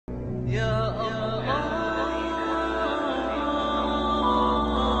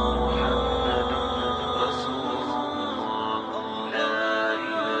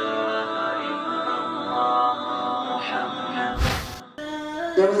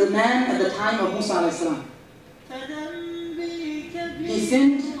a man at the time of Musa alayhi salam. He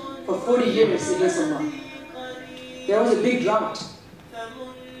sinned for 40 years against Allah. There was a big drought.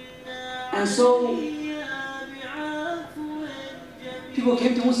 And so people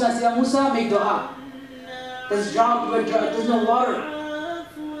came to Musa and said, Musa, make dua. There's drought, there's no water.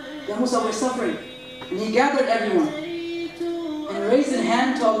 Ya Musa, we're suffering. And he gathered everyone and raised a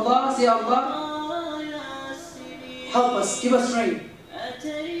hand to Allah, say, Allah, help us, give us rain.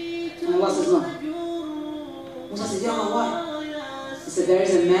 And Allah says, no. Musa says, Ya Allah, why? He said, there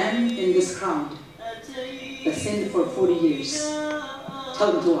is a man in this crowd that sinned for 40 years.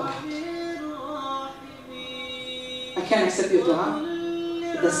 Tell him to walk out. I can't accept your dua.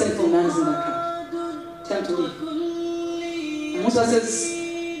 The sinful man is in that crowd. Tell him to leave. And Musa says,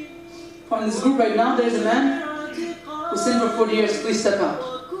 from this group right now, there is a man who sinned for 40 years. Please step out.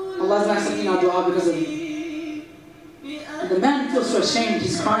 Allah is not accepting our dua because of you. And the man feels so ashamed.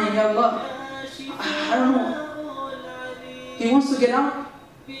 He's crying, Ya Allah, I don't know. He wants to get out.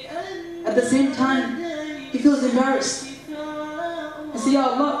 At the same time, he feels embarrassed. He says, Ya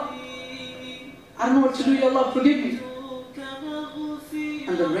Allah, I don't know what to do. Ya Allah, forgive me.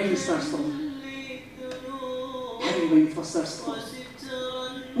 And the rain starts falling. Heavy rainfall starts falling.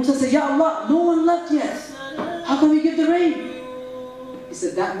 Musa said, Ya Allah, no one left yet. How can we give the rain? He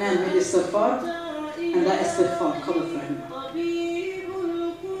said, that man made istighfar, and that istighfar covered for him.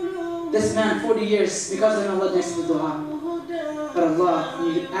 This man, 40 years, because of Allah, next to the dua. But Allah,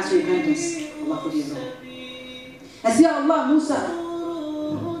 when you ask for repentance, Allah forgives you. And say, Ya Allah, Musa,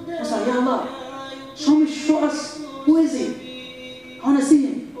 Ya Allah, show us, who is he? I want to see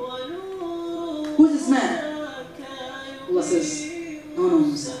him. Who is this man? Allah says, no,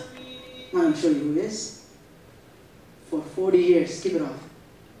 Musa. Now I'm going to show you who he is. For 40 years, keep it off.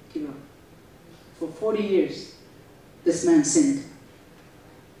 Keep it off. For 40 years, this man sinned.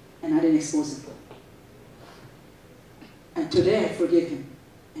 And I didn't expose him. And today I forgive him.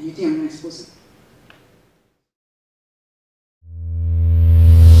 And you think I'm going to expose him?